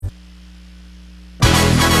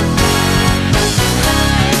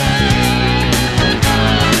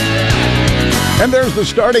And there's the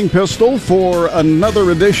starting pistol for another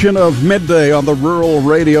edition of Midday on the Rural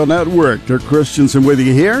Radio Network. Dirk Christensen with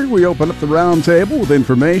you here. We open up the round table with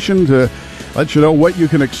information to let you know what you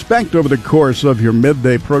can expect over the course of your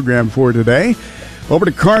midday program for today. Over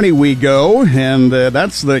to Kearney we go, and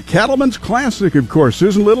that's the Cattlemen's Classic, of course.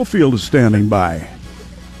 Susan Littlefield is standing by.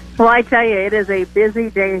 Well, I tell you, it is a busy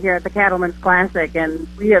day here at the Cattlemen's Classic, and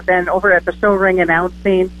we have been over at the show ring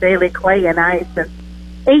announcing daily clay and ice, and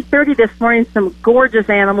 8:30 this morning, some gorgeous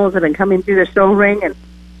animals have been coming through the show ring, and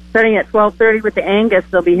starting at 12:30 with the Angus,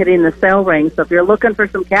 they'll be hitting the sale ring. So if you're looking for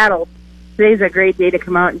some cattle, today's a great day to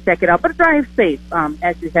come out and check it out. But drive safe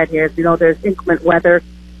as you head here. As you know, there's inclement weather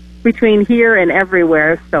between here and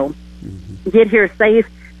everywhere, so get here safe.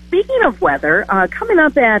 Speaking of weather, coming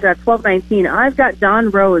up at 12:19, I've got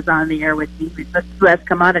Don Rose on the air with me with U.S.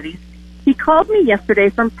 Commodities. He called me yesterday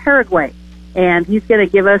from Paraguay, and he's going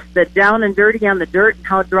to give us the down and dirty on the dirt and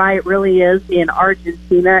how dry it really is in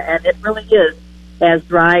Argentina, and it really is as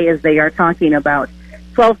dry as they are talking about.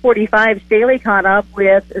 12:45, Staley caught up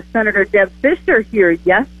with Senator Deb Fischer here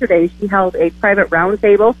yesterday. She held a private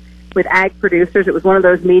roundtable with ag producers. It was one of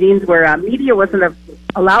those meetings where media wasn't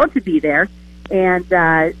allowed to be there, and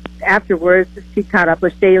afterwards she caught up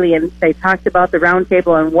with Staley, and they talked about the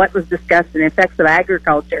roundtable and what was discussed and the effects of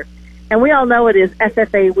agriculture. And we all know it is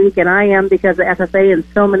FFA week, and I am because of FFA, and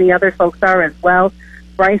so many other folks are as well.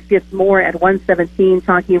 Bryce gets more at 1:17,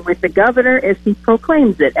 talking with the governor as he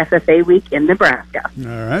proclaims it FFA week in Nebraska.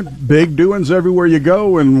 All right. Big doings everywhere you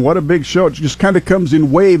go, and what a big show. It just kind of comes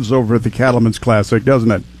in waves over at the Cattlemen's Classic,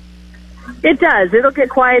 doesn't it? It does. It'll get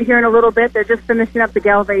quiet here in a little bit. They're just finishing up the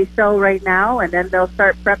Galvay show right now, and then they'll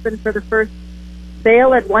start prepping for the first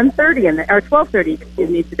sale at 1:30 or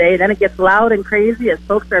 12:30, today. Then it gets loud and crazy as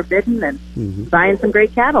folks are bidding and buying some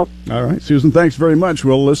great cattle. All right, Susan, thanks very much.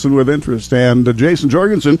 We'll listen with interest. And Jason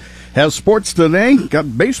Jorgensen has sports today.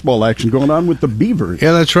 Got baseball action going on with the Beavers.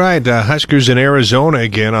 Yeah, that's right. Huskers in Arizona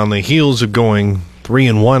again on the heels of going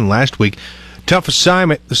 3-1 last week. Tough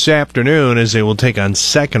assignment this afternoon as they will take on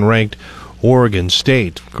second-ranked Oregon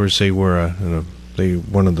State. Of course, they were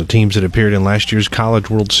one of the teams that appeared in last year's College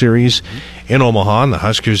World Series in Omaha, and the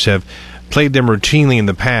Huskers have played them routinely in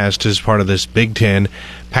the past as part of this Big Ten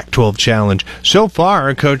Pac-12 challenge. So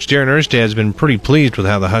far, Coach Darren Erstad has been pretty pleased with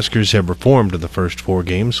how the Huskers have performed in the first 4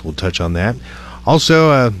 games. We'll touch on that.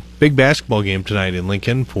 Also, a big basketball game tonight in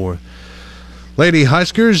Lincoln for Lady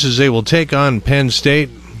Huskers as they will take on Penn State.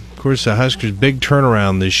 Of course, the Huskers' big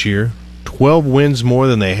turnaround this year. 12 wins more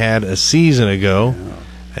than they had a season ago.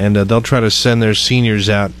 And they'll try to send their seniors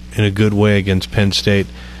out in a good way against Penn State.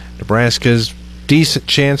 Nebraska's decent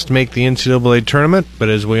chance to make the NCAA tournament, but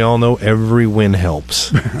as we all know, every win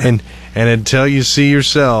helps. and until you see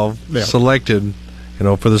yourself selected,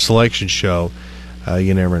 for the selection show,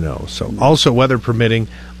 you never know. So, also weather permitting,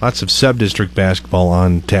 lots of sub-district basketball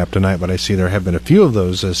on tap tonight, but I see there have been a few of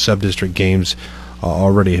those sub-district games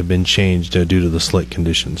already have been changed due to the slick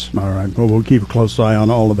conditions. All right. Well, we'll keep a close eye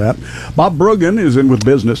on all of that. Bob Brogan is in with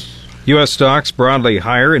business. U.S. stocks broadly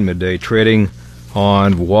higher in midday trading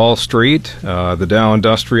on Wall Street. The Dow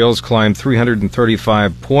Industrials climbed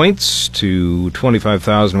 335 points to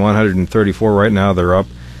 25,134. Right now they're up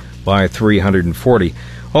by 340.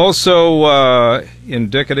 Also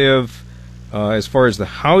indicative as far as the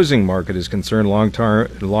housing market is concerned,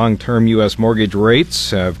 long-term U.S. mortgage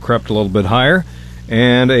rates have crept a little bit higher.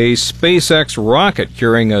 And a SpaceX rocket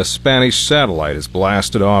carrying a Spanish satellite is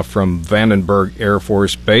blasted off from Vandenberg Air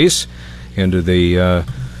Force Base into the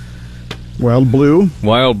Wild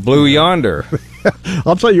Blue yonder.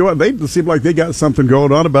 I'll tell you what, they seem like they got something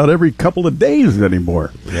going on about every couple of days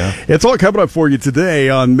anymore. Yeah. It's all coming up for you today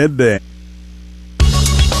on Midday.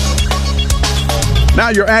 Now,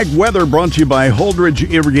 your ag weather brought to you by Holdridge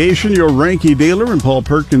Irrigation, your Ranky dealer, and Paul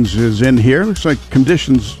Perkins is in here. Looks like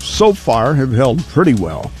conditions so far have held pretty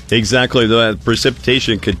well. Exactly. The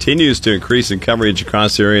precipitation continues to increase in coverage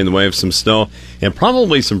across the area in the way of some snow and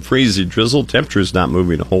probably some freezing drizzle. Temperatures not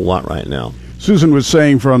moving a whole lot right now. Susan was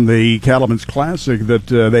saying from the Cattlemen's Classic that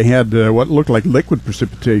they had what looked like liquid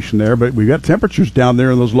precipitation there, but we got temperatures down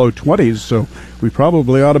there in those low 20s, so we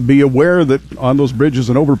probably ought to be aware that on those bridges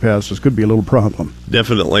and overpasses could be a little problem.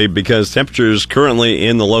 Definitely, because temperatures currently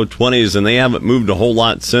in the low 20s, and they haven't moved a whole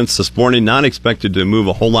lot since this morning. Not expected to move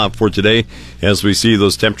a whole lot for today as we see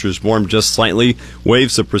those temperatures warm just slightly.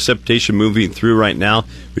 Waves of precipitation moving through right now.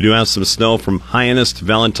 We do have some snow from Hyannis to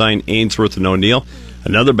Valentine, Ainsworth, and O'Neill.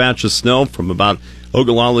 Another batch of snow from about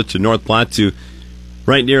Ogallala to North Platte to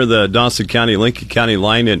right near the Dawson County, Lincoln County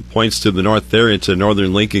line. It points to the north there into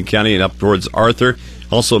northern Lincoln County and up towards Arthur.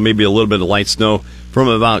 Also maybe a little bit of light snow from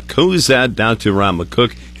about Cozad down to around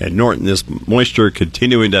McCook and Norton. This moisture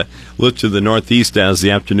continuing to lift to the northeast as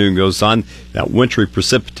the afternoon goes on. That wintry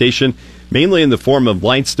precipitation, mainly in the form of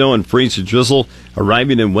light snow and freezing drizzle,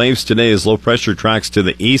 arriving in waves today as low pressure tracks to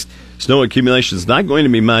the east. Snow accumulation is not going to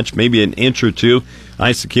be much, maybe an inch or two.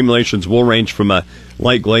 Ice accumulations will range from a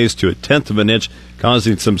light glaze to a tenth of an inch,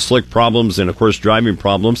 causing some slick problems and, of course, driving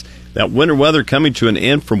problems. That winter weather coming to an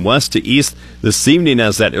end from west to east this evening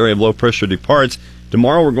as that area of low pressure departs.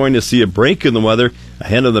 Tomorrow we're going to see a break in the weather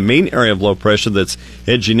ahead of the main area of low pressure that's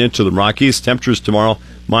edging into the Rockies. Temperatures tomorrow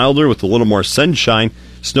milder with a little more sunshine.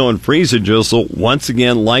 Snow and freezing drizzle once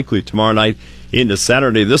again likely tomorrow night into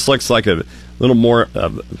Saturday. This looks like a little more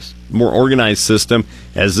organized system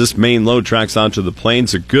as this main low tracks onto the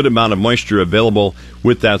plains. A good amount of moisture available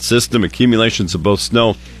with that system. Accumulations of both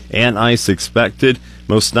snow and ice expected.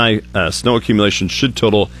 Most snow accumulation should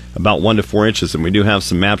total about 1 to 4 inches, and we do have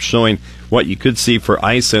some maps showing what you could see for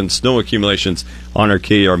ice and snow accumulations on our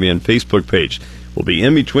KRVN Facebook page. We'll be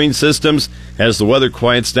in between systems as the weather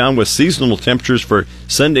quiets down with seasonal temperatures for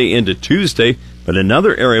Sunday into Tuesday, but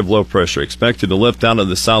another area of low pressure expected to lift out of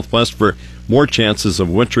the southwest for more chances of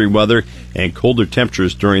wintry weather and colder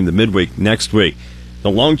temperatures during the midweek next week. The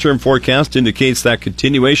long-term forecast indicates that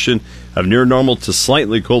continuation of near normal to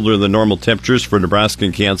slightly colder than normal temperatures for Nebraska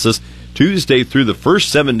and Kansas Tuesday through the first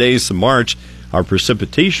 7 days of March. Our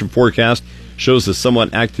precipitation forecast shows a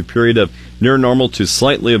somewhat active period of near normal to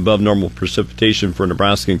slightly above normal precipitation for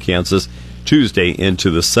Nebraska and Kansas Tuesday into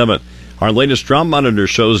the 7th. Our latest drought monitor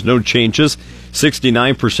shows no changes.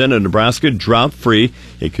 69% of Nebraska drought-free.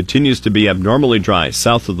 It continues to be abnormally dry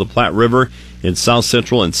south of the Platte River in south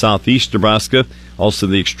central and southeast Nebraska, also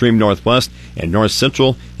the extreme northwest and north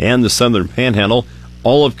central and the southern panhandle.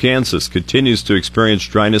 All of Kansas continues to experience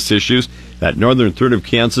dryness issues. That northern third of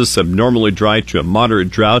Kansas abnormally dry to a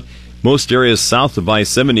moderate drought. Most areas south of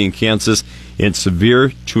I-70 in Kansas in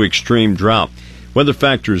severe to extreme drought. Weather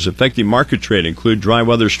factors affecting market trade include dry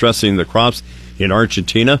weather stressing the crops in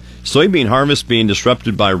Argentina, soybean harvest being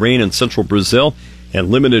disrupted by rain in central Brazil, and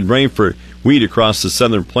limited rain for wheat across the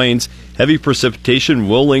southern plains. Heavy precipitation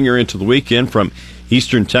will linger into the weekend from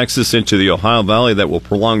eastern Texas into the Ohio Valley that will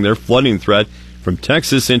prolong their flooding threat. From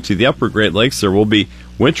Texas into the upper Great Lakes, there will be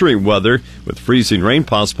wintry weather with freezing rain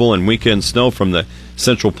possible and weekend snow from the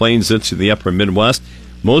central plains into the upper Midwest.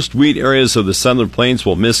 Most wheat areas of the southern plains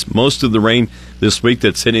will miss most of the rain this week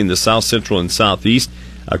that's hitting the south central and southeast.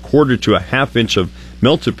 A quarter to a half inch of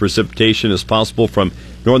melted precipitation is possible from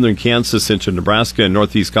northern Kansas into Nebraska and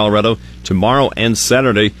northeast Colorado tomorrow and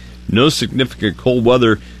Saturday. No significant cold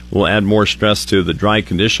weather will add more stress to the dry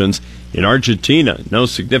conditions. In Argentina, no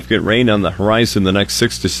significant rain on the horizon the next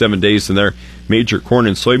 6 to 7 days in their major corn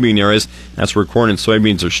and soybean areas. That's where corn and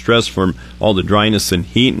soybeans are stressed from all the dryness and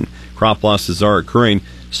heat, and crop losses are occurring.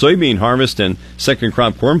 Soybean harvest and second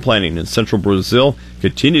crop corn planting in central Brazil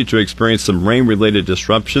continue to experience some rain-related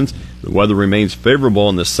disruptions. The weather remains favorable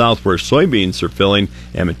in the south where soybeans are filling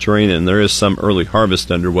and maturing, and there is some early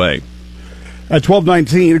harvest underway. At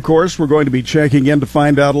 12:19, of course, we're going to be checking in to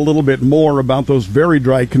find out a little bit more about those very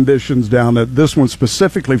dry conditions down at this one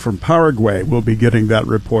specifically from Paraguay. We'll be getting that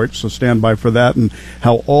report, so stand by for that, and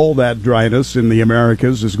how all that dryness in the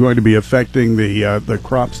Americas is going to be affecting the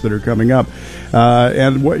crops that are coming up.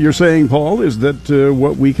 And what you're saying, Paul, is that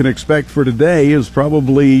what we can expect for today is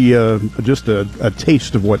probably just a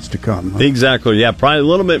taste of what's to come. Huh? Exactly, yeah, probably a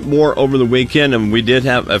little bit more over the weekend, and we did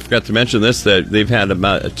have, I forgot to mention this, that they've had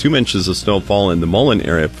about 2 inches of snowfall in the Mullen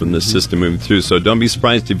area from this system moving through. So don't be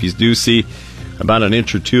surprised if you do see about an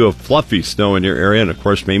inch or two of fluffy snow in your area, and of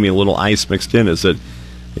course maybe a little ice mixed in as it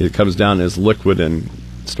comes down as liquid and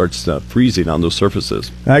starts freezing on those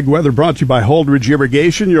surfaces. Ag Weather brought to you by Holdridge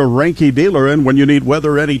Irrigation, your Ranky dealer, and when you need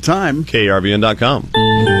weather anytime, KRVN.com.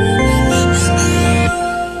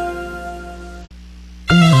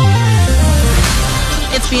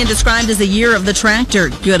 Being described as a year of the tractor.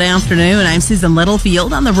 Good afternoon. I'm Susan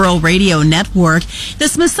Littlefield on the Rural Radio Network. The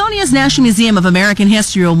Smithsonian's National Museum of American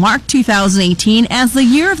History will mark 2018 as the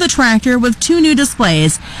year of the tractor with 2 new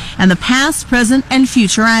displays and the past, present, and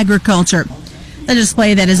future agriculture. The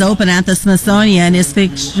display that is open at the Smithsonian is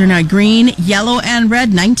featuring a green, yellow, and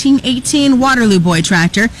red 1918 Waterloo Boy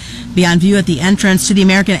tractor. Be on view at the entrance to the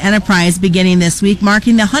American Enterprise beginning this week,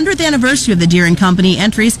 marking the 100th anniversary of the Deere & Company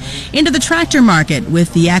entries into the tractor market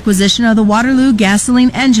with the acquisition of the Waterloo Gasoline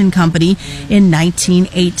Engine Company in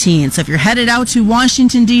 1918. So if you're headed out to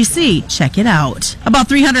Washington, D.C., check it out. About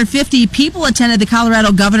 350 people attended the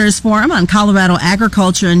Colorado Governor's Forum on Colorado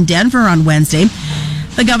Agriculture in Denver on Wednesday.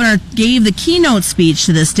 The governor gave the keynote speech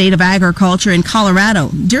to the state of agriculture in Colorado.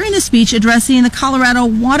 During the speech, addressing the Colorado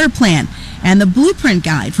Water Plan and the blueprint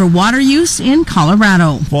guide for water use in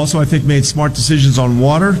Colorado. We've also, I think, made smart decisions on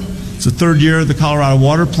water. It's the third year of the Colorado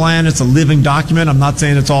Water Plan. It's a living document. I'm not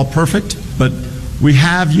saying it's all perfect, but we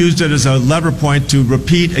have used it as a lever point to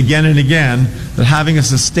repeat again and again that having a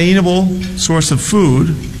sustainable source of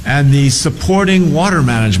food and the supporting water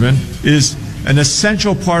management is an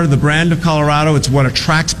essential part of the brand of Colorado. It's what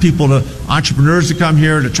attracts people to entrepreneurs to come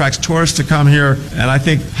here. It attracts tourists to come here. And I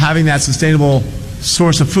think having that sustainable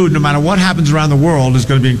source of food, no matter what happens around the world, is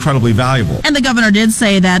going to be incredibly valuable. And the governor did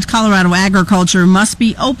say that Colorado agriculture must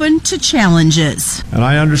be open to challenges. And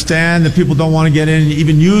I understand that people don't want to get in and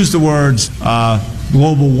even use the words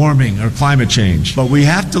global warming or climate change. But we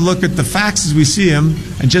have to look at the facts as we see them,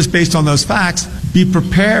 and just based on those facts, be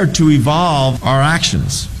prepared to evolve our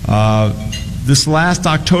actions. This last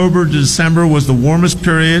October to December was the warmest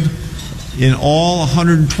period in all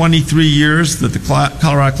 123 years that the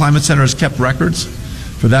Colorado Climate Center has kept records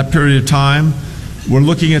for that period of time. We're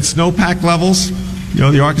looking at snowpack levels. You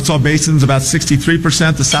know, the Arkansas Basin is about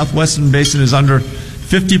 63%. The Southwestern Basin is under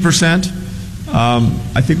 50%.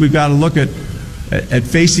 I think we've got to look at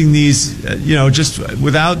facing these, just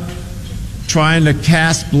without trying to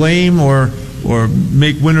cast blame or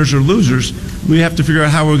make winners or losers. We have to figure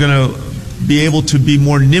out how we're going to be able to be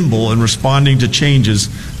more nimble in responding to changes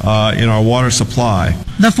in our water supply.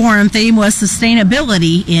 The forum theme was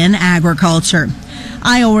sustainability in agriculture.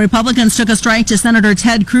 Iowa Republicans took a strike to Senator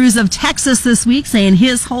Ted Cruz of Texas this week, saying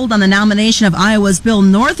his hold on the nomination of Iowa's Bill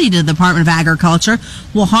Northey to the Department of Agriculture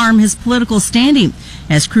will harm his political standing.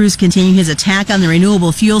 As Cruz continued his attack on the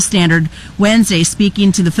renewable fuel standard Wednesday,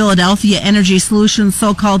 speaking to the Philadelphia Energy Solutions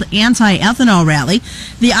so-called anti-ethanol rally,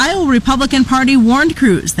 the Iowa Republican Party warned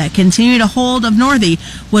Cruz that continued a hold of Northey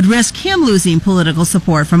would risk him losing political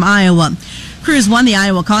support from Iowa. Cruz won the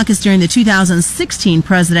Iowa caucus during the 2016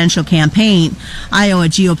 presidential campaign. Iowa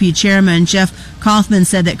GOP Chairman Jeff Kaufman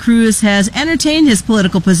said that Cruz has entertained his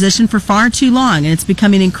political position for far too long, and it's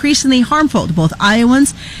becoming increasingly harmful to both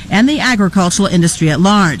Iowans and the agricultural industry at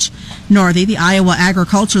large. Northey, the Iowa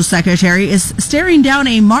Agricultural Secretary, is staring down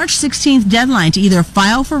a March 16th deadline to either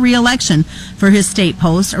file for re-election for his state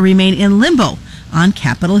post or remain in limbo on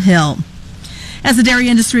Capitol Hill. As the dairy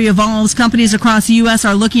industry evolves, companies across the U.S.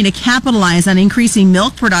 are looking to capitalize on increasing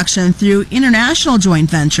milk production through international joint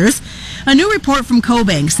ventures. A new report from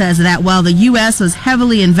CoBank says that while the U.S. was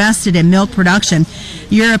heavily invested in milk production,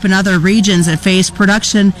 Europe and other regions have faced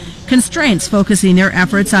production constraints, focusing their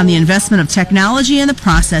efforts on the investment of technology in the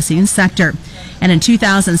processing sector. And in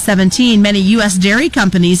 2017, many U.S. dairy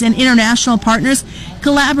companies and international partners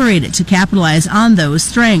collaborated to capitalize on those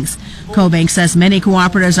strengths. CoBank says many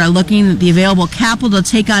cooperatives are looking at the available capital to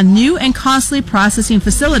take on new and costly processing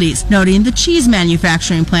facilities, noting the cheese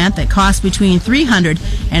manufacturing plant that costs between $300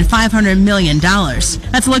 and $500 million.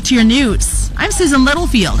 Let's look to your news. I'm Susan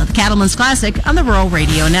Littlefield at the Cattlemen's Classic on the Rural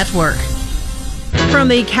Radio Network. From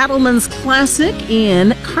the Cattlemen's Classic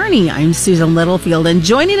in Kearney, I'm Susan Littlefield, and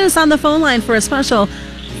joining us on the phone line for a special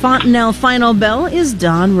Fontanelle Final Bell is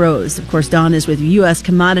Don Rose. Of course, Don is with U.S.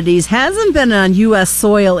 Commodities, hasn't been on U.S.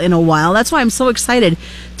 soil in a while. That's why I'm so excited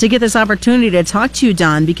to get this opportunity to talk to you,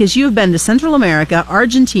 Don, because you've been to Central America,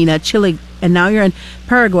 Argentina, Chile, and now you're in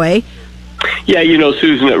Paraguay. Yeah,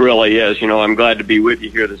 Susan, it really is. I'm glad to be with you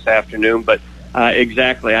here this afternoon, but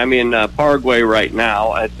exactly. I'm in Paraguay right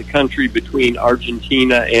now. It's the country between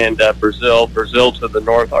Argentina and Brazil. Brazil to the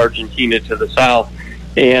north, Argentina to the south.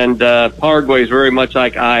 And Paraguay is very much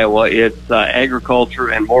like Iowa. It's agriculture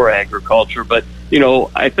and more agriculture. But,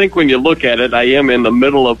 I think when you look at it, I am in the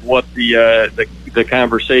middle of what the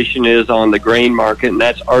conversation is on the grain market, and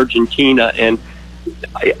that's Argentina. And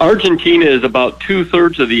Argentina is about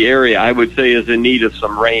 2/3 of the area, I would say, is in need of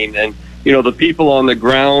some rain. And, the people on the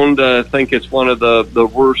ground think it's one of the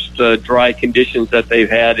worst dry conditions that they've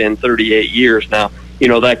had in 38 years now.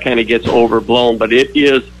 That kind of gets overblown, but it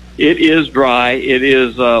is dry, it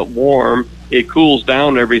is warm, it cools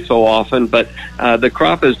down every so often, but the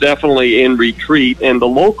crop is definitely in retreat, and the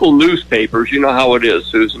local newspapers, you know how it is,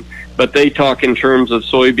 Susan, but they talk in terms of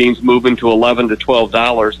soybeans moving to $11 to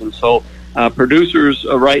 $12, and so producers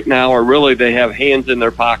right now they have hands in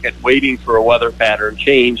their pocket waiting for a weather pattern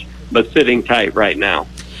change, but sitting tight right now.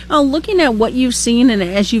 Looking at what you've seen, and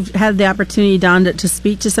as you've had the opportunity, Don, to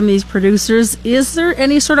speak to some of these producers, is there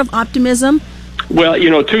any sort of optimism? Well,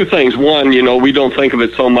 two things. One, we don't think of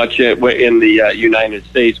it so much in the United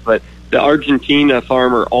States, but the Argentina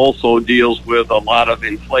farmer also deals with a lot of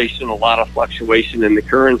inflation, a lot of fluctuation in the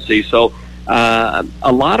currency. So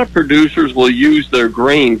a lot of producers will use their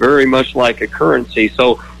grain very much like a currency.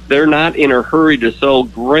 So they're not in a hurry to sell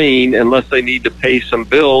grain unless they need to pay some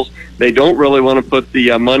bills. They don't really want to put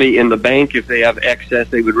the money in the bank if they have excess.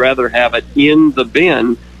 They would rather have it in the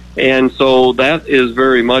bin. And so that is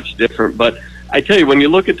very much different. But I tell you, when you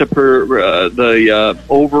look at the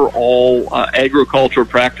overall agricultural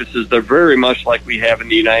practices, they're very much like we have in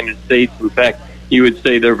the United States. In fact, you would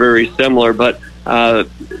say they're very similar. But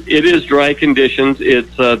it is dry conditions.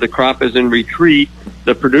 It's the crop is in retreat.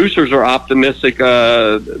 The producers are optimistic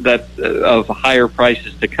of higher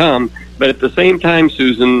prices to come. But at the same time,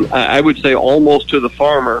 Susan, I would say almost to the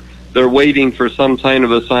farmer, they're waiting for some kind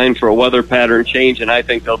of a sign for a weather pattern change, and I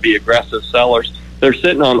think they'll be aggressive sellers. They're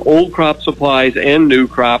sitting on old crop supplies and new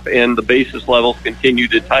crop, and the basis levels continue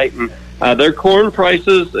to tighten. Their corn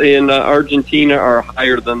prices in Argentina are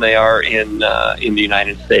higher than they are in the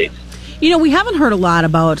United States. You know, we haven't heard a lot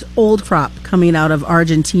about old crop coming out of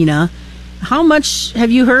Argentina. How much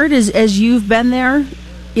have you heard as you've been there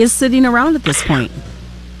is sitting around at this point?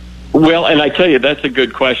 Well, and I tell you, that's a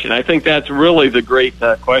good question. I think that's really the great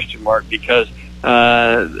question mark, because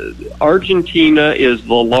Argentina is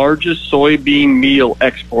the largest soybean meal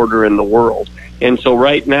exporter in the world. And so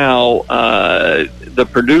right now, the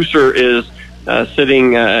producer is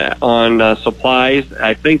sitting on supplies.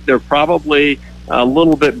 I think they're probably a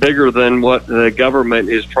little bit bigger than what the government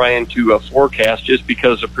is trying to forecast, just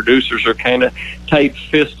because the producers are kind of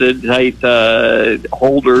tight-fisted, tight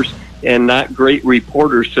holders, and not great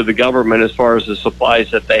reporters to the government as far as the supplies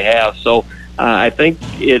that they have. So I think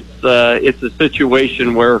it's a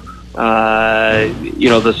situation where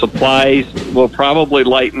the supplies will probably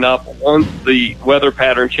lighten up once the weather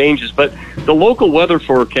pattern changes. But the local weather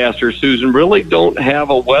forecasters, Susan, really don't have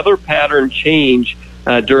a weather pattern change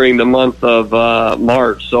during the month of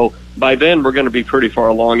March. So by then we're going to be pretty far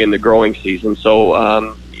along in the growing season.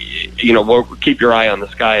 So we'll keep your eye on the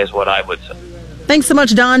sky is what I would say. Thanks so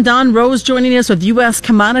much, Don. Don Rose joining us with U.S.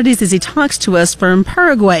 Commodities as he talks to us from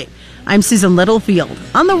Paraguay. I'm Susan Littlefield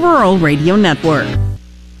on the Rural Radio Network.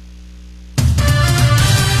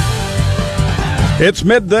 It's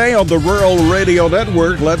midday on the Rural Radio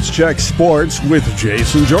Network. Let's check sports with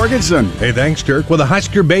Jason Jorgensen. Hey, thanks, Dirk. Well, the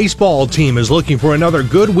Husker baseball team is looking for another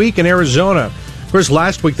good week in Arizona. Of course,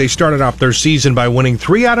 last week they started off their season by winning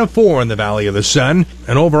 3 out of 4 in the Valley of the Sun.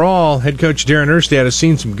 And overall, head coach Darren Erstad has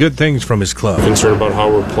seen some good things from his club. Concerned about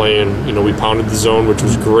how we're playing. We pounded the zone, which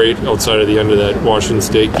was great outside of the end of that Washington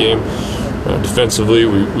State game. Defensively,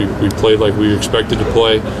 we played like we expected to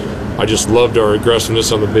play. I just loved our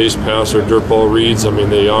aggressiveness on the base pass, our dirt ball reads. I mean,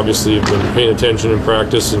 they obviously have been paying attention in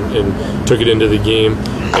practice and took it into the game.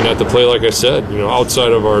 And at the play, like I said,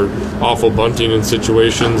 outside of our awful bunting in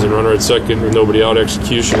situations and runner at second with nobody out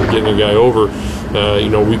execution and getting a guy over,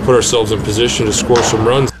 we put ourselves in position to score some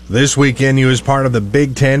runs. This weekend, you as part of the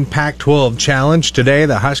Big Ten Pac-12 Challenge. Today,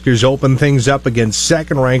 the Huskers open things up against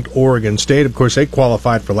second-ranked Oregon State. Of course, they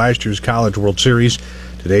qualified for last year's College World Series.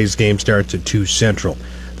 Today's game starts at 2 Central.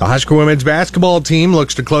 The Husker women's basketball team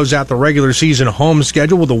looks to close out the regular season home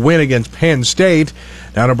schedule with a win against Penn State.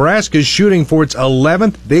 Now, Nebraska is shooting for its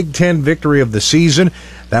 11th Big Ten victory of the season.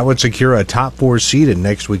 That would secure a top 4 seed in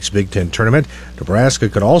next week's Big Ten tournament. Nebraska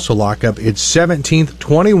could also lock up its 17th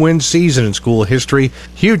 20-win season in school history.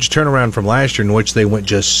 Huge turnaround from last year, in which they went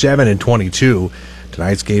just 7-22.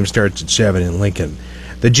 Tonight's game starts at 7 in Lincoln.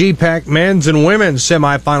 The GPAC men's and women's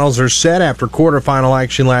semifinals are set after quarterfinal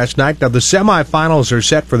action last night. Now, the semifinals are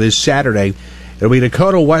set for this Saturday. It'll be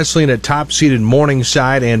Dakota Wesleyan at top-seeded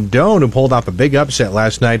Morningside and Doane, who pulled off a big upset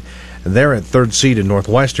last night. They're at third-seeded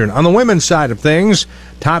Northwestern. On the women's side of things,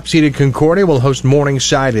 top-seeded Concordia will host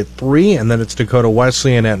Morningside at 3, and then it's Dakota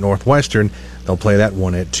Wesleyan at Northwestern. They'll play that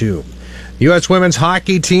one at 2. The U.S. women's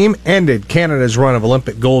hockey team ended Canada's run of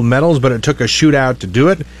Olympic gold medals, but it took a shootout to do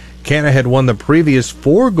it. Canada had won the previous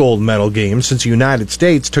 4 gold medal games since the United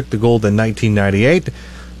States took the gold in 1998.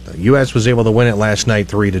 The U.S. was able to win it last night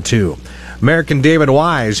 3-2. American David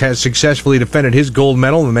Wise has successfully defended his gold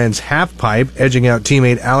medal in the men's halfpipe, edging out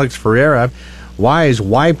teammate Alex Ferreira. Wise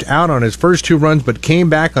wiped out on his first 2 runs, but came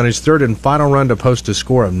back on his third and final run to post a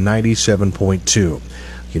score of 97.2.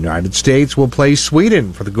 The United States will play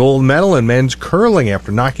Sweden for the gold medal in men's curling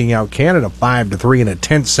after knocking out Canada 5-3 in a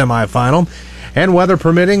tense semifinal. And weather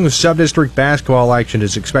permitting, the sub-district basketball action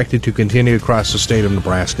is expected to continue across the state of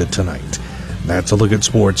Nebraska tonight. That's a look at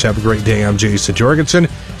sports. Have a great day. I'm Jason Jorgensen.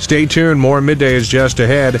 Stay tuned. More Midday is just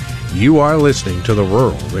ahead. You are listening to the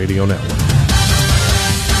Rural Radio Network.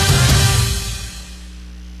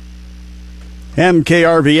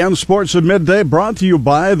 KRVN Sports at Midday brought to you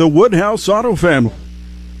by the Woodhouse Auto Family.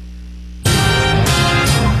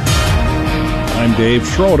 Dave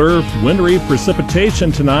Schroeder. Wintry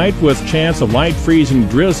precipitation tonight with chance of light freezing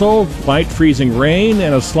drizzle, light freezing rain,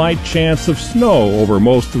 and a slight chance of snow over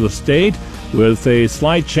most of the state, with a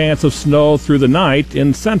slight chance of snow through the night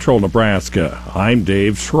in central Nebraska. I'm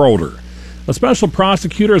Dave Schroeder. A special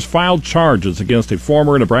prosecutor has filed charges against a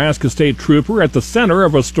former Nebraska state trooper at the center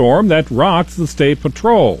of a storm that rocked the state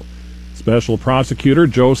patrol. Special prosecutor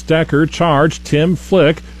Joe Stecker charged Tim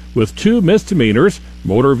Flick with 2 misdemeanors,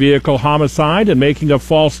 motor vehicle homicide and making a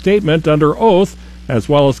false statement under oath, as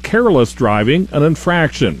well as careless driving, an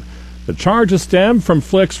infraction. The charges stem from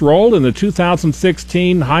Flick's role in the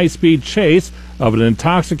 2016 high-speed chase of an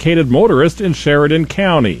intoxicated motorist in Sheridan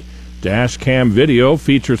County. Dash cam video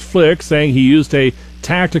features Flick saying he used a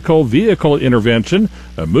tactical vehicle intervention,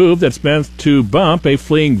 a move that's meant to bump a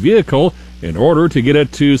fleeing vehicle in order to get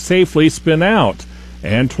it to safely spin out.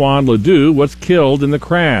 Antoine Ledoux was killed in the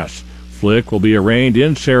crash. Flick will be arraigned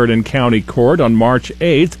in Sheridan County Court on March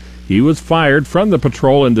 8th. He was fired from the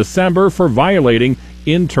patrol in December for violating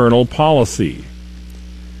internal policy.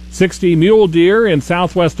 60 mule deer in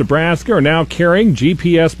southwest Nebraska are now carrying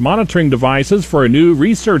GPS monitoring devices for a new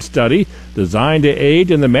research study designed to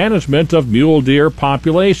aid in the management of mule deer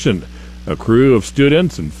population. A crew of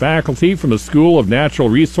students and faculty from the School of Natural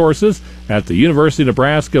Resources at the University of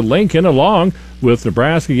Nebraska-Lincoln, along with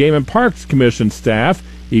Nebraska Game and Parks Commission staff,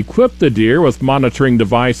 equipped the deer with monitoring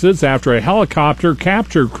devices after a helicopter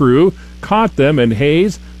capture crew caught them in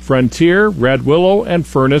Hayes, Frontier, Red Willow, and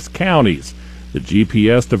Furnace counties. The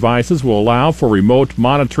GPS devices will allow for remote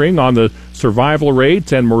monitoring on the survival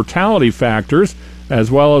rates and mortality factors, as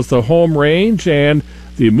well as the home range and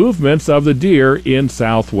the movements of the deer in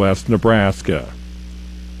southwest Nebraska.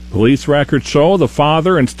 Police records show the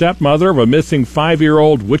father and stepmother of a missing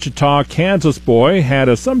 5-year-old Wichita, Kansas boy had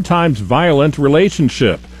a sometimes violent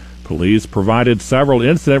relationship. Police provided several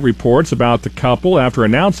incident reports about the couple after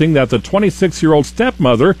announcing that the 26-year-old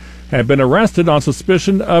stepmother had been arrested on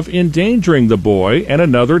suspicion of endangering the boy and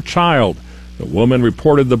another child. The woman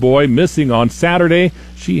reported the boy missing on Saturday.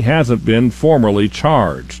 She hasn't been formally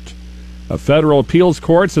charged. A federal appeals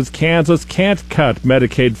court says Kansas can't cut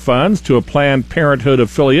Medicaid funds to a Planned Parenthood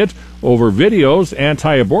affiliate over videos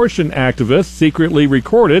anti-abortion activists secretly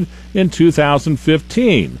recorded in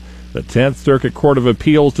 2015. The 10th Circuit Court of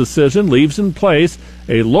Appeals decision leaves in place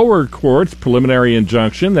a lower court's preliminary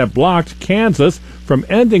injunction that blocked Kansas from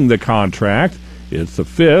ending the contract. It's the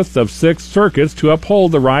 5th of 6 circuits to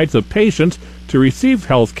uphold the rights of patients to receive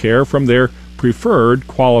health care from their preferred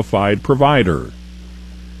qualified provider.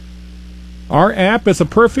 Our app is a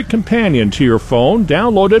perfect companion to your phone.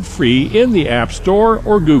 Download it free in the App Store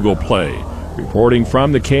or Google Play. Reporting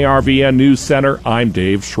from the KRVN News Center, I'm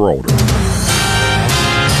Dave Schroeder.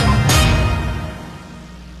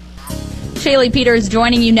 Shaylee Peters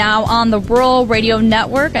joining you now on the Rural Radio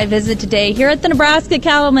Network. I visit today here at the Nebraska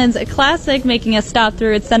Cattlemen's Classic, making a stop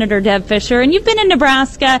through at Senator Deb Fischer. And you've been in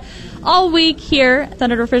Nebraska all week here,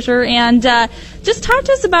 Senator Fischer, and just talk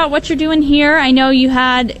to us about what you're doing here. I know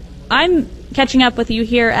I'm catching up with you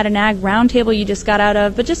here at an ag roundtable you just got out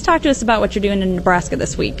of, but just talk to us about what you're doing in Nebraska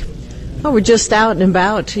this week. Oh, we're just out and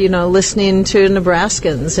about, listening to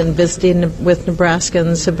Nebraskans and visiting with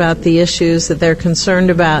Nebraskans about the issues that they're concerned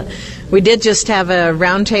about. We did just have a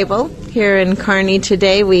roundtable here in Kearney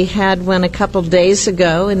today. We had one a couple days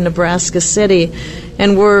ago in Nebraska City,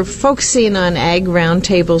 and we're focusing on ag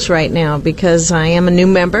roundtables right now because I am a new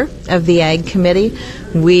member of the Ag Committee.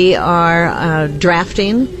 We are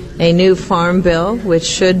drafting a new farm bill, which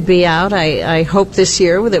should be out, I hope this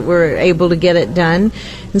year, that we're able to get it done.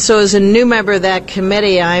 And so as a new member of that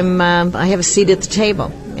committee, I have a seat at the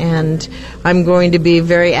table. And I'm going to be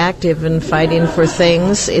very active in fighting for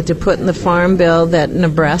things to put in the farm bill that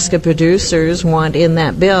Nebraska producers want in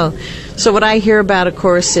that bill. So what I hear about, of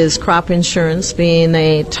course, is crop insurance being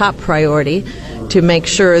a top priority to make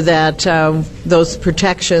sure that those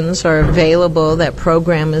protections are available, that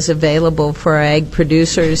program is available for our ag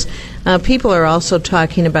producers. People are also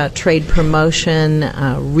talking about trade promotion,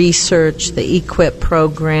 research, the EQIP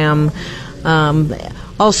program,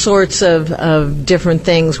 all sorts of different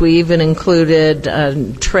things. We even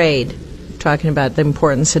included trade, talking about the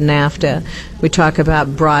importance of NAFTA. We talk about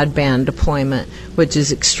broadband deployment, which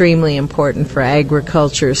is extremely important for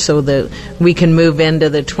agriculture so that we can move into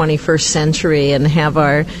the 21st century and have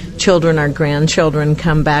our children, our grandchildren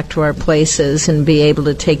come back to our places and be able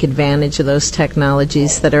to take advantage of those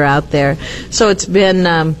technologies that are out there. So it's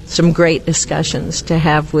been some great discussions to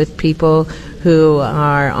have with people who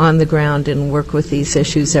are on the ground and work with these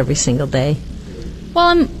issues every single day. Well,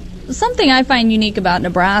 I'm Something I find unique about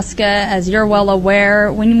Nebraska, as you're well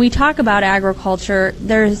aware, when we talk about agriculture,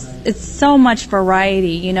 it's so much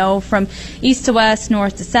variety, from east to west,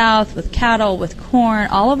 north to south, with cattle, with corn,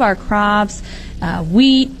 all of our crops,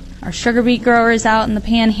 wheat, our sugar beet growers out in the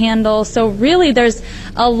panhandle. So really there's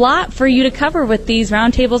a lot for you to cover with these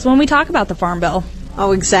roundtables when we talk about the Farm Bill.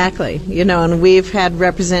 Oh, exactly. And we've had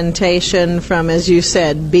representation from, as you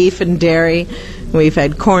said, beef and dairy. We've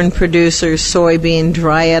had corn producers, soybean,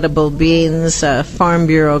 dry edible beans, Farm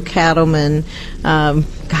Bureau cattlemen.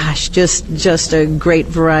 Just a great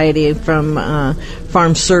variety from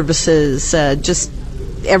farm services, just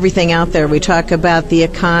everything out there. We talk about the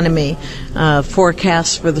economy,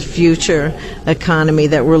 forecasts for the future economy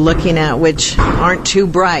that we're looking at, which aren't too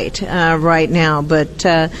bright right now. But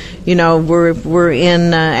we're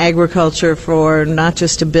in agriculture for not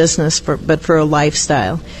just a business, but for a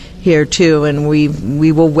lifestyle here too, and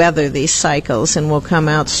we will weather these cycles and we'll come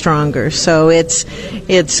out stronger. So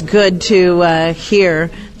it's good to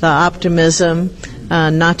hear the optimism,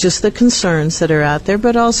 not just the concerns that are out there,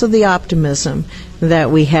 but also the optimism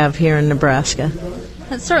that we have here in Nebraska.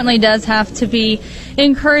 That certainly does have to be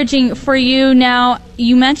encouraging for you. Now,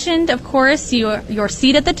 you mentioned, of course, your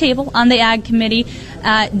seat at the table on the Ag Committee.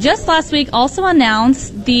 Just last week also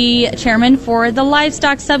announced the chairman for the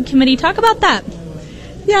Livestock Subcommittee. Talk about that.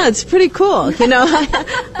 Yeah, it's pretty cool.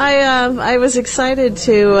 I was excited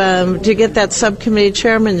to get that subcommittee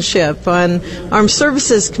chairmanship. On Armed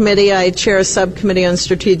Services Committee, I chair a subcommittee on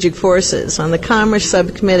strategic forces. On the Commerce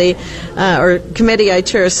Subcommittee committee, I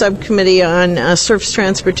chair a subcommittee on surface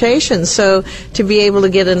transportation. So to be able to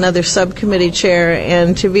get another subcommittee chair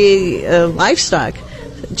and to be a livestock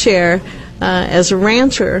chair as a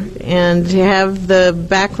rancher and to have the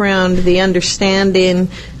background, the understanding,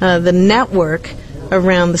 the network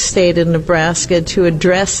around the state of Nebraska to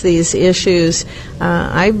address these issues.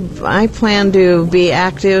 I plan to be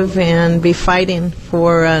active and be fighting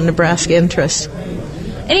for Nebraska interests.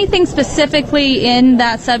 Anything specifically in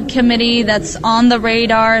that subcommittee that's on the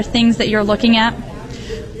radar, things that you're looking at?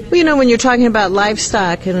 Well, when you're talking about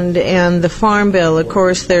livestock and the Farm Bill, of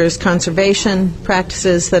course, there's conservation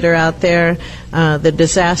practices that are out there, the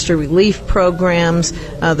disaster relief programs,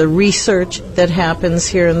 the research that happens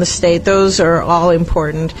here in the state. Those are all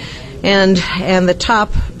important. And the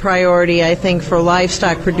top priority, I think, for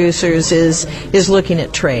livestock producers is looking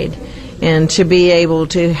at trade. And to be able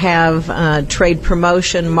to have trade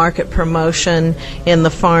promotion, market promotion in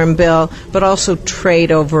the Farm Bill, but also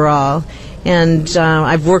trade overall. And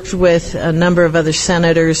I've worked with a number of other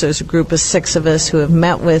senators. There's a group of 6 of us who have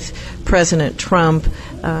met with President Trump,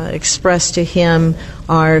 expressed to him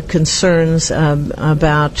our concerns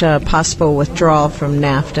about possible withdrawal from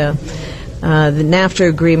NAFTA. The NAFTA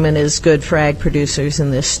agreement is good for ag producers in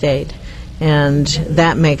this state, and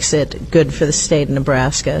that makes it good for the state of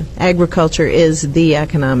Nebraska. Agriculture is the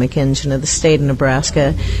economic engine of the state of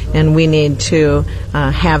Nebraska, and we need to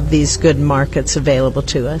have these good markets available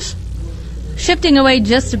to us. Shifting away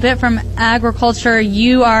just a bit from agriculture,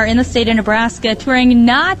 you are in the state of Nebraska touring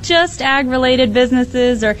not just ag-related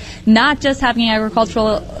businesses or not just having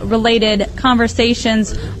agricultural-related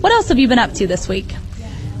conversations. What else have you been up to this week?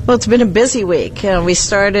 Well, it's been a busy week. We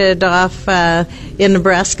started off in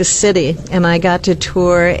Nebraska City, and I got to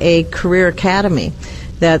tour a career academy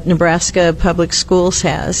that Nebraska Public Schools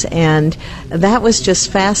has, and that was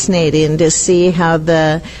just fascinating to see how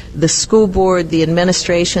the school board, the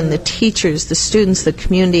administration, the teachers, the students, the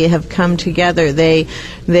community have come together. They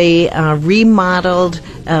remodeled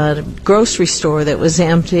a grocery store that was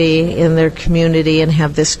empty in their community and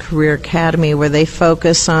have this career academy where they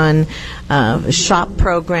focus on shop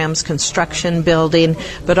programs, construction, building,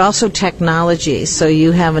 but also technology. So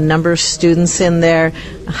you have a number of students in there.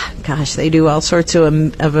 Gosh, they do all sorts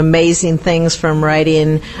of amazing things, from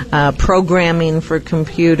writing programming for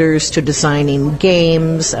computers to designing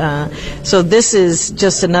games. So this is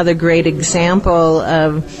just another great example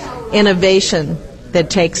of innovation that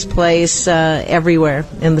takes place everywhere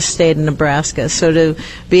in the state of Nebraska. So to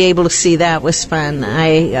be able to see that was fun. I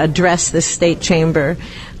addressed the state chamber,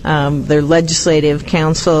 their legislative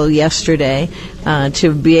council yesterday,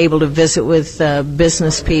 to be able to visit with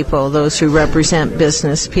business people, those who represent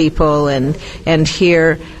business people, and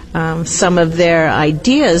hear some of their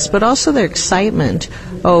ideas, but also their excitement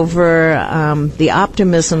over the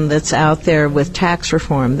optimism that's out there with tax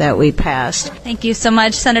reform that we passed. Thank you so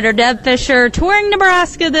much, Senator Deb Fischer, touring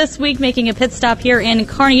Nebraska this week, making a pit stop here in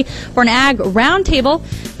Kearney for an Ag Roundtable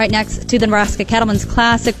right next to the Nebraska Cattlemen's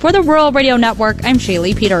Classic. For the Rural Radio Network, I'm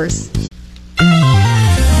Shaylee Peters.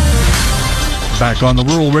 Back on the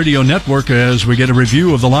Rural Radio Network as we get a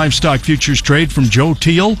review of the livestock futures trade from Joe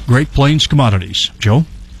Teal, Great Plains Commodities. Joe?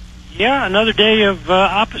 Yeah, another day of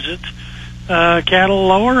opposites. Cattle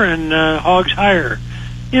lower and hogs higher.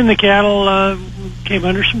 In the cattle came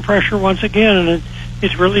under some pressure once again, and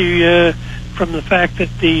it's really from the fact that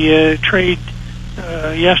the trade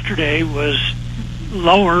yesterday was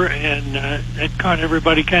lower, and it caught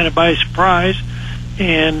everybody kind of by surprise,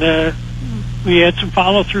 and we had some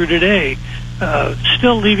follow-through today.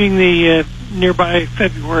 Still leaving the nearby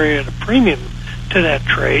February at a premium to that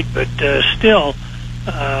trade, but still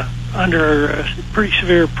under pretty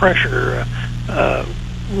severe pressure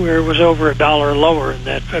where it was over $1 lower in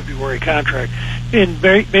that February contract. And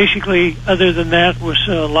basically, other than that, was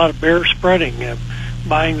a lot of bear spreading,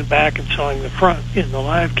 buying the back and selling the front in the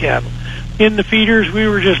live cattle. In the feeders, we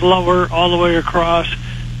were just lower all the way across,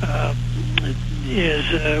 is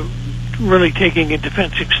really taking a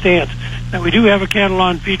defensive stance. Now, we do have a cattle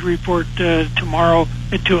on feed report tomorrow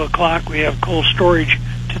at 2 o'clock. We have cold storage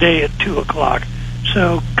today at 2 o'clock.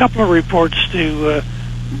 So a couple of reports to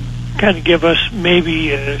kind of give us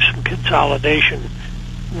maybe some consolidation.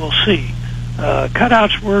 We'll see.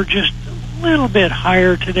 Cutouts were just a little bit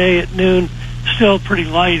higher today at noon, still pretty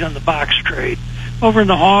light on the box trade. Over in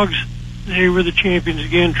the hogs, they were the champions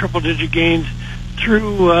again, triple-digit gains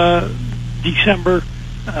through December.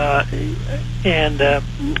 And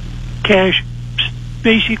cash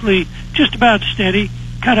basically just about steady.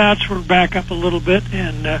 Cutouts were back up a little bit,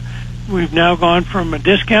 and we've now gone from a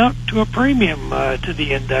discount to a premium to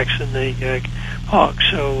the index in the hogs.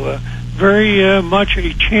 So very much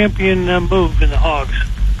a champion move in the hogs.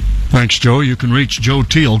 Thanks, Joe. You can reach Joe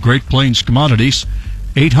Teal, Great Plains Commodities,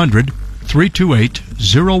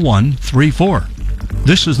 800-328-0134.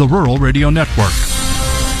 This is the Rural Radio Network.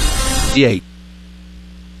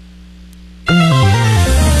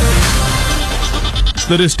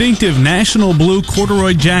 The distinctive national blue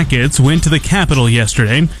corduroy jackets went to the Capitol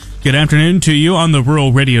yesterday. Good afternoon to you on the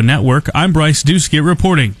Rural Radio Network. I'm Bryce Duskett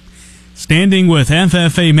reporting. Standing with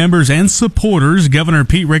FFA members and supporters, Governor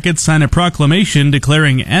Pete Ricketts signed a proclamation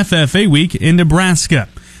declaring FFA Week in Nebraska.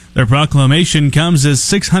 The proclamation comes as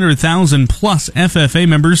 600,000 plus FFA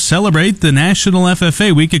members celebrate the National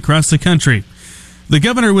FFA Week across the country. The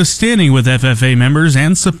governor was standing with FFA members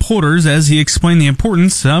and supporters as he explained the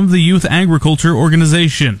importance of the Youth Agriculture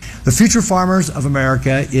Organization. The Future Farmers of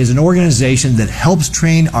America is an organization that helps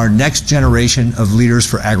train our next generation of leaders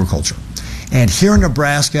for agriculture. And here in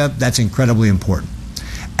Nebraska, that's incredibly important.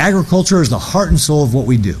 Agriculture is the heart and soul of what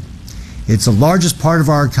we do. It's the largest part of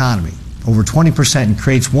our economy, over 20%, and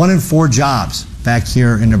creates 1 in 4 jobs back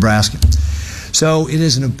here in Nebraska. So it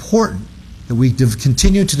is important that we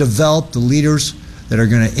continue to develop the leaders that are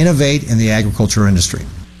going to innovate in the agriculture industry.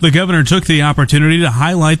 The governor took the opportunity to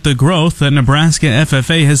highlight the growth that Nebraska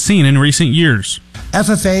FFA has seen in recent years.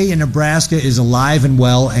 FFA in Nebraska is alive and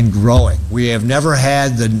well and growing. We have never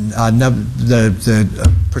had the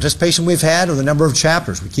participation we've had or the number of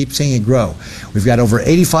chapters. We keep seeing it grow. We've got over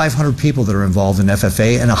 8,500 people that are involved in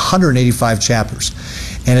FFA and 185 chapters.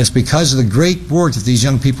 And it's because of the great work that these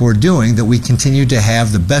young people are doing that we continue to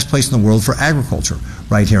have the best place in the world for agriculture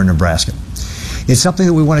right here in Nebraska. It's something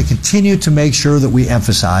that we want to continue to make sure that we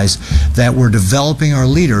emphasize, that we're developing our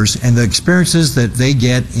leaders, and the experiences that they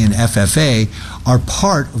get in FFA are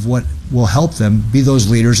part of what will help them be those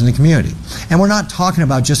leaders in the community. And we're not talking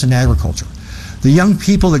about just in agriculture. The young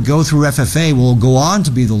people that go through FFA will go on to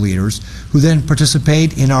be the leaders who then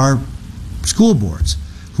participate in our school boards,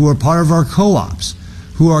 who are part of our co-ops,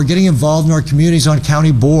 who are getting involved in our communities on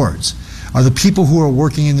county boards, are the people who are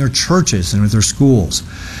working in their churches and with their schools.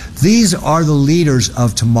 These are the leaders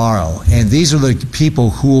of tomorrow, and these are the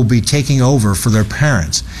people who will be taking over for their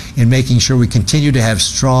parents in making sure we continue to have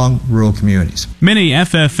strong rural communities. Many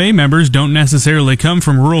FFA members don't necessarily come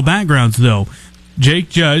from rural backgrounds, though. Jake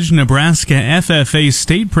Judge, Nebraska FFA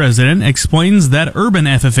state president, explains that urban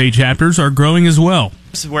FFA chapters are growing as well.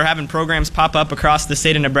 We're having programs pop up across the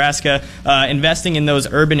state of Nebraska, investing in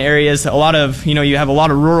those urban areas. A lot of, you have a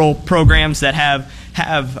lot of rural programs that have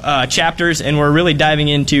chapters, and we're really diving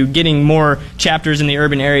into getting more chapters in the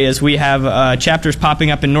urban areas. We have chapters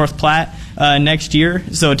popping up in North Platte next year,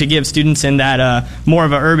 so to give students in that more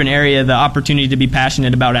of an urban area the opportunity to be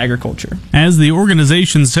passionate about agriculture. As the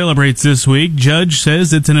organization celebrates this week, Judge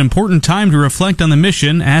says it's an important time to reflect on the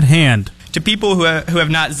mission at hand. To people who have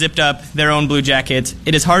not zipped up their own blue jackets,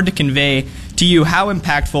 it is hard to convey to you how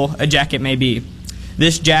impactful a jacket may be.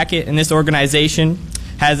 This jacket and this organization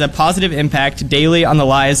has a positive impact daily on the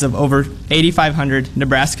lives of over 8,500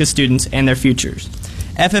 Nebraska students and their futures.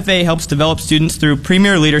 FFA helps develop students through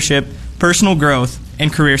premier leadership, personal growth,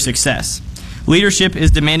 and career success. Leadership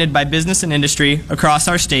is demanded by business and industry across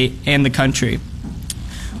our state and the country.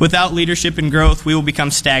 Without leadership and growth, we will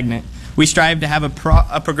become stagnant. We strive to have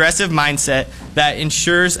a progressive mindset that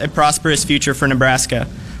ensures a prosperous future for Nebraska.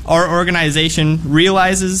 Our organization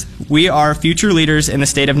realizes we are future leaders in the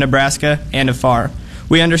state of Nebraska and afar.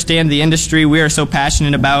 We understand the industry we are so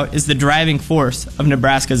passionate about is the driving force of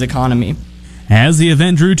Nebraska's economy. As the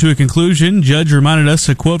event drew to a conclusion, Judge reminded us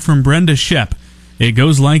a quote from Brenda Shep. It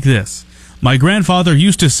goes like this: "My grandfather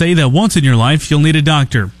used to say that once in your life you'll need a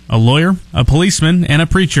doctor, a lawyer, a policeman, and a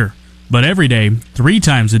preacher. But every day, 3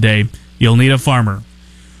 times a day, you'll need a farmer."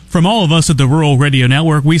 From all of us at the Rural Radio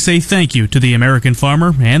Network, we say thank you to the American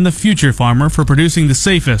farmer and the future farmer for producing the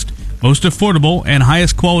safest, most affordable, and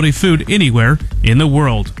highest quality food anywhere in the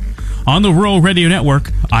world. On the Rural Radio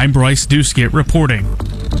Network, I'm Bryce Duskett reporting.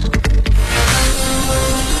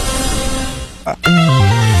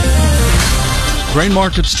 Grain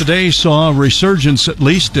markets today saw a resurgence, at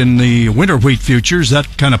least in the winter wheat futures.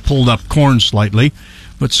 That kind of pulled up corn slightly,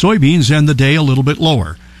 but soybeans end the day a little bit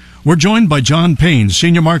lower. We're joined by John Payne,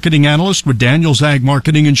 Senior Marketing Analyst with Daniels Ag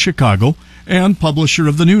Marketing in Chicago and publisher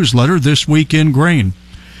of the newsletter This Week in Grain.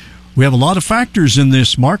 We have a lot of factors in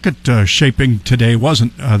this market shaping today,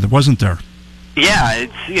 wasn't there? Yeah,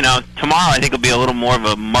 it's, tomorrow I think will be a little more of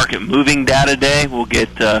a market moving data day. We'll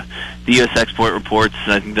get the U.S. export reports.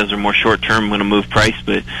 I think those are more short term, going to move price.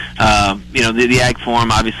 But, the Ag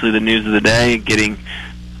Forum, obviously the news of the day,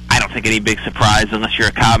 I don't think any big surprise unless you're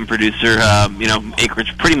a cotton producer.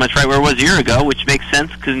 Acreage pretty much right where it was a year ago, which makes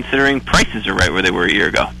sense considering prices are right where they were a year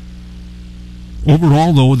ago.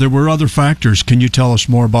 Overall, though, there were other factors. Can you tell us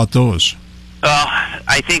more about those?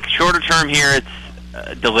 I think shorter term here, it's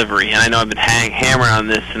delivery. And I know I've been hammering on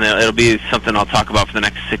this, and it'll be something I'll talk about for the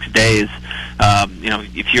next 6 days.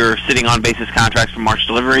 If you're sitting on basis contracts for March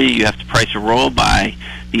delivery, you have to price a roll by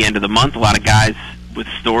the end of the month. A lot of guys with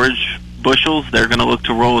storage bushels, they're going to look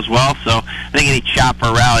to roll as well. So I think any chop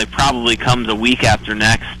or rally probably comes a week after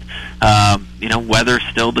next. Weather's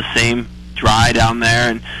still the same, dry down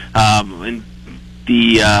there, and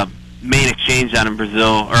the main exchange down in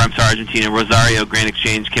Argentina, Rosario Grain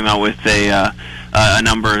Exchange came out with a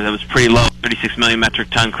number that was pretty low, 36 million metric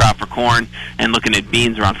ton crop for corn, and looking at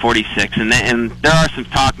beans around 46. And there are some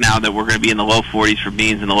talk now that we're going to be in the low 40s for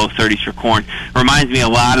beans and the low 30s for corn. It reminds me a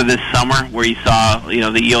lot of this summer where you saw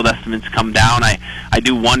the yield estimates come down. I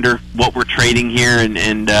do wonder what we're trading here, and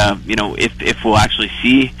if we'll actually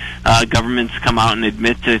see governments come out and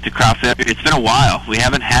admit to crop failure. It's been a while. We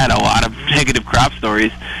haven't had a lot of negative crop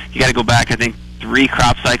stories. You got to go back, I think, 3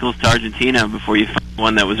 crop cycles to Argentina before you find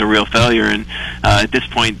one that was a real failure, and at this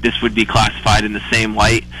point this would be classified in the same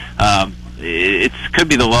light. It could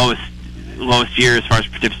be the lowest year as far as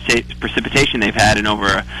precipitation they've had in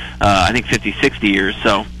over I think 50-60 years.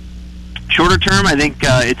 So shorter term, I think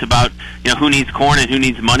it's about who needs corn and who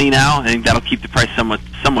needs money now. I think that'll keep the price somewhat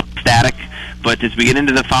static, but as we get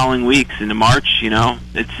into the following weeks into March,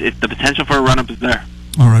 it's the potential for a run-up is there.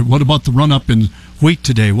 All right, what about the run-up in wheat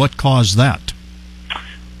today? What caused that?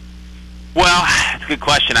 Well, it's a good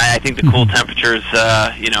question. I think the cool temperatures,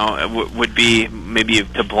 would be maybe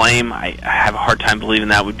to blame. I have a hard time believing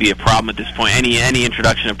that would be a problem at this point. Any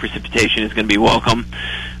introduction of precipitation is going to be welcome.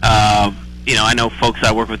 I know folks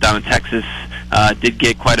I work with down in Texas did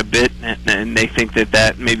get quite a bit, and they think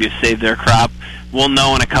that maybe has saved their crop. We'll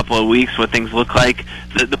know in a couple of weeks what things look like.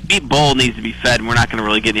 The beet boll needs to be fed, and we're not going to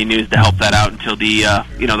really get any news to help that out until the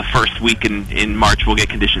first week in March. We'll get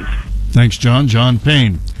conditions. Thanks, John. John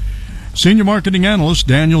Payne, Senior Marketing Analyst,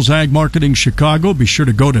 Daniels Ag Marketing Chicago. Be sure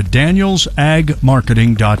to go to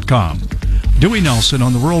danielsagmarketing.com. Dewey Nelson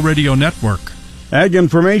on the Rural Radio Network. Ag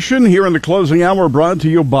information here in the closing hour brought to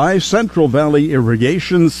you by Central Valley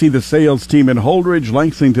Irrigation. See the sales team in Holdridge,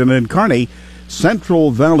 Lexington, and Kearney.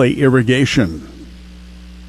 Central Valley Irrigation.